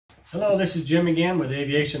Hello, this is Jim again with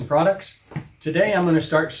Aviation Products. Today I'm going to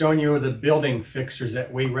start showing you the building fixtures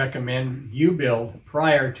that we recommend you build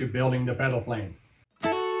prior to building the pedal plane.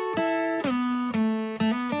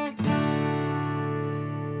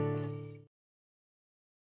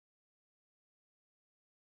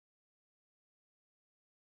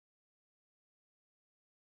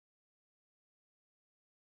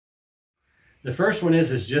 The first one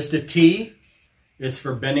is just a T. It's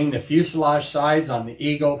for bending the fuselage sides on the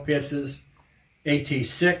Eagle, Pitz's,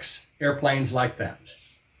 AT-6, airplanes like that.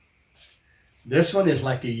 This one is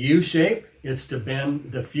like a U shape. It's to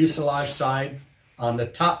bend the fuselage side on the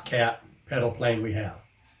Top Cat pedal plane we have.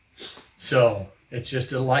 So it's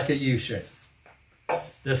just like a U shape.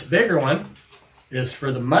 This bigger one is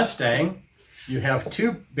for the Mustang. You have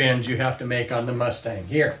two bends you have to make on the Mustang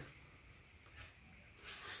here.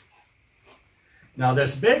 Now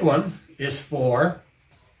this big one is for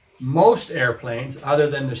most airplanes other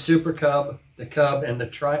than the Super Cub, the Cub, and the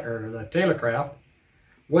Tailorcraft.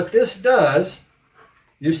 What this does,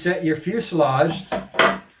 you set your fuselage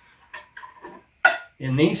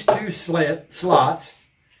in these two slots,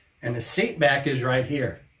 and the seat back is right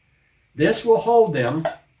here. This will hold them,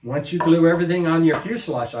 once you glue everything on your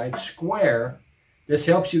fuselage side square. This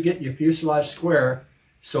helps you get your fuselage square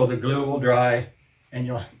so the glue will dry and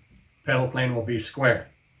your pedal plane will be square.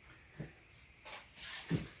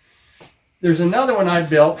 There's another one I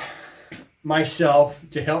built myself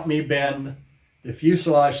to help me bend the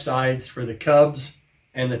fuselage sides for the Cubs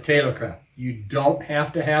and the Tailorcraft. You don't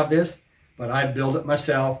have to have this, but I built it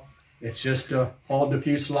myself. It's just to hold the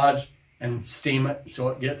fuselage and steam it so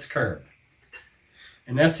it gets curved.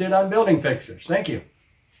 And that's it on building fixtures. Thank you.